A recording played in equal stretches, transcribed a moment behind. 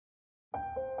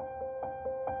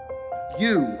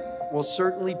you will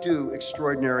certainly do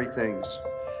extraordinary things.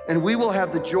 And we will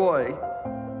have the joy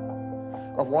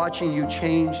of watching you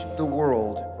change the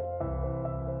world.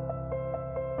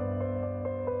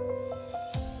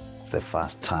 The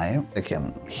first time I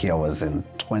came here was in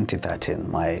 2013.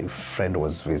 My friend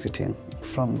was visiting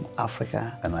from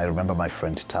Africa, and I remember my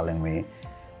friend telling me,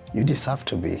 "You deserve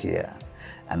to be here."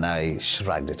 And I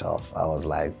shrugged it off. I was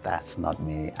like, that's not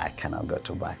me, I cannot go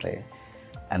to Berkeley.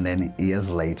 And then years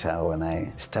later, when I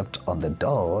stepped on the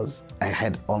doors, I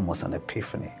had almost an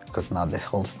epiphany, because now the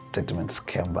whole statements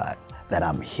came back that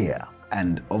I'm here.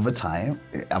 And over time,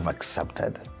 I've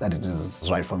accepted that it is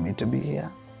right for me to be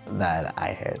here, that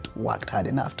I had worked hard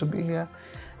enough to be here.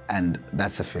 And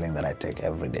that's a feeling that I take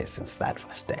every day since that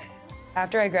first day.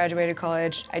 After I graduated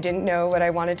college, I didn't know what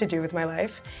I wanted to do with my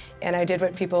life, and I did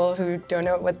what people who don't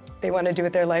know what they want to do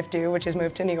with their life do, which is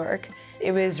move to New York.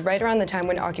 It was right around the time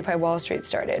when Occupy Wall Street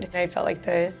started. I felt like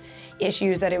the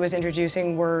issues that it was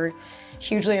introducing were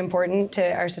hugely important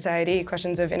to our society,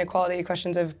 questions of inequality,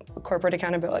 questions of corporate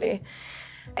accountability.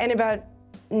 And about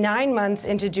 9 months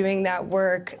into doing that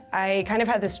work, I kind of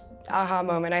had this aha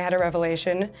moment. I had a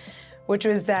revelation, which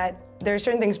was that there are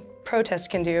certain things protest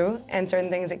can do and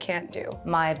certain things it can't do.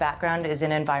 My background is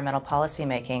in environmental policy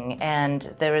making,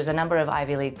 and there was a number of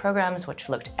Ivy League programs which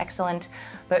looked excellent,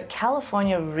 but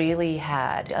California really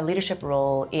had a leadership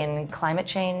role in climate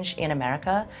change in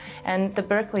America, and the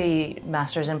Berkeley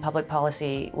Masters in Public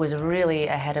Policy was really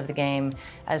ahead of the game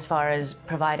as far as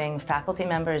providing faculty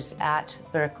members at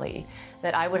Berkeley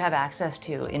that I would have access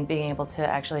to in being able to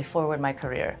actually forward my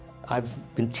career. I've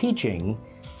been teaching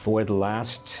for the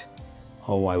last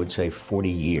I would say 40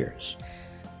 years.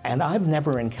 And I've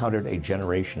never encountered a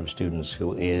generation of students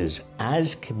who is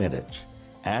as committed,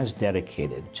 as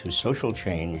dedicated to social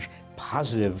change,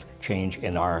 positive change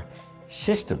in our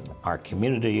system, our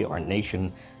community, our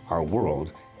nation, our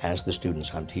world, as the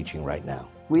students I'm teaching right now.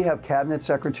 We have cabinet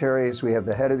secretaries, we have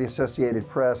the head of the Associated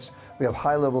Press, we have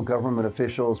high-level government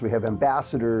officials, we have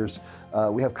ambassadors,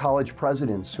 we have college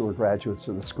presidents who are graduates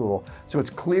of the school. So it's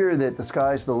clear that the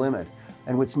sky's the limit.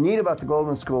 And what's neat about the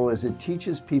Goldman School is it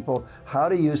teaches people how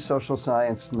to use social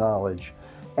science knowledge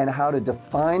and how to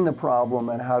define the problem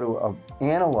and how to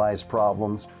analyze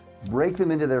problems, break them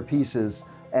into their pieces,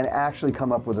 and actually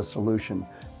come up with a solution.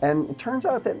 And it turns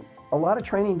out that a lot of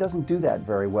training doesn't do that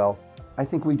very well. I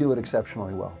think we do it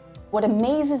exceptionally well. What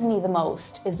amazes me the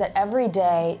most is that every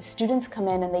day students come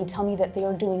in and they tell me that they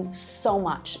are doing so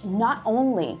much. Not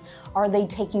only are they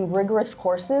taking rigorous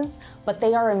courses, but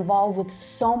they are involved with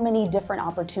so many different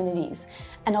opportunities.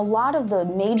 And a lot of the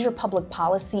major public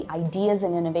policy ideas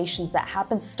and innovations that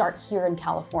happen start here in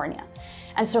California.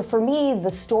 And so for me,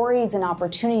 the stories and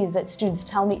opportunities that students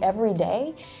tell me every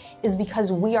day is because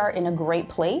we are in a great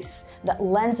place that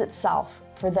lends itself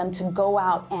for them to go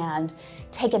out and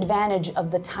take advantage of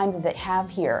the time that they have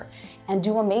here and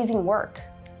do amazing work.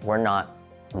 We're not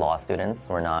law students,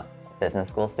 we're not business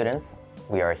school students.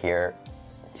 We are here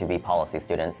to be policy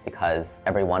students because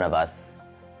every one of us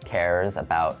cares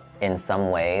about, in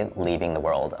some way, leaving the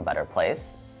world a better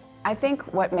place. I think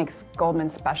what makes Goldman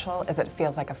special is it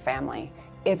feels like a family.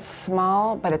 It's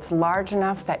small, but it's large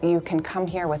enough that you can come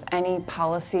here with any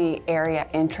policy area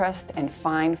interest and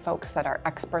find folks that are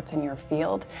experts in your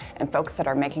field and folks that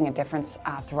are making a difference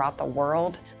throughout the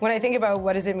world. When I think about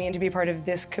what does it mean to be part of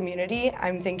this community,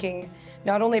 I'm thinking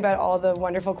not only about all the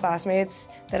wonderful classmates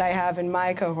that I have in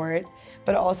my cohort,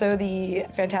 but also the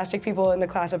fantastic people in the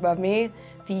class above me,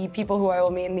 the people who I will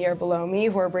meet in the year below me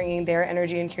who are bringing their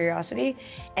energy and curiosity.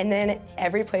 And then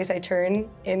every place I turn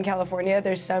in California,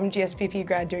 there's some GSPP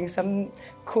grad doing some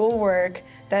cool work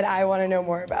that I want to know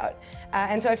more about.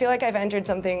 And so I feel like I've entered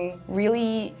something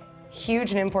really huge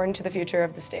and important to the future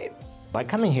of the state. By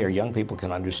coming here, young people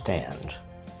can understand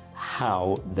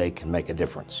how they can make a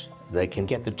difference. They can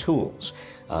get the tools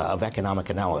of economic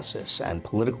analysis and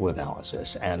political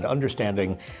analysis and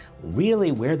understanding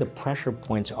really where the pressure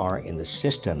points are in the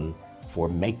system for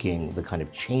making the kind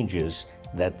of changes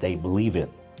that they believe in.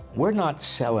 We're not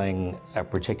selling a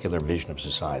particular vision of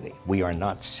society. We are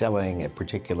not selling a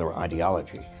particular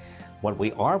ideology. What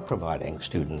we are providing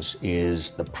students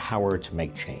is the power to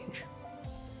make change.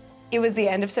 It was the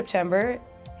end of September,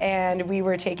 and we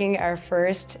were taking our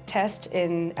first test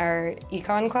in our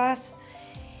econ class.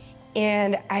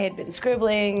 And I had been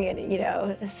scribbling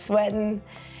and, sweating.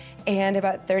 And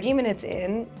about 30 minutes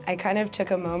in, I kind of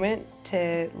took a moment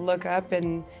to look up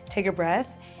and take a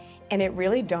breath. And it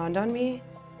really dawned on me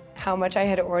how much I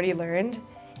had already learned.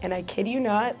 And I kid you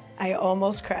not, I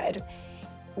almost cried.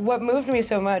 What moved me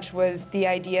so much was the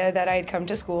idea that I had come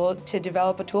to school to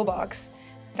develop a toolbox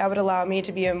That would allow me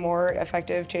to be a more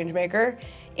effective change maker.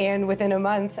 And within a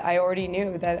month, I already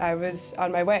knew that I was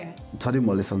on my way. Toni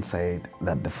Morrison said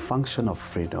that the function of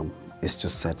freedom is to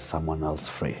set someone else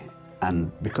free.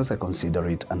 And because I consider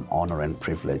it an honor and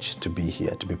privilege to be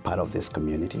here, to be part of this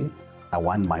community, I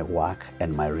want my work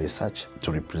and my research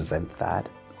to represent that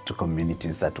to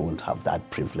communities that won't have that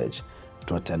privilege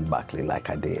to attend Berkeley like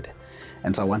I did.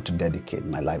 And so I want to dedicate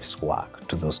my life's work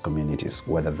to those communities,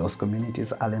 whether those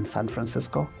communities are in San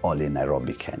Francisco or in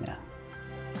Nairobi, Kenya.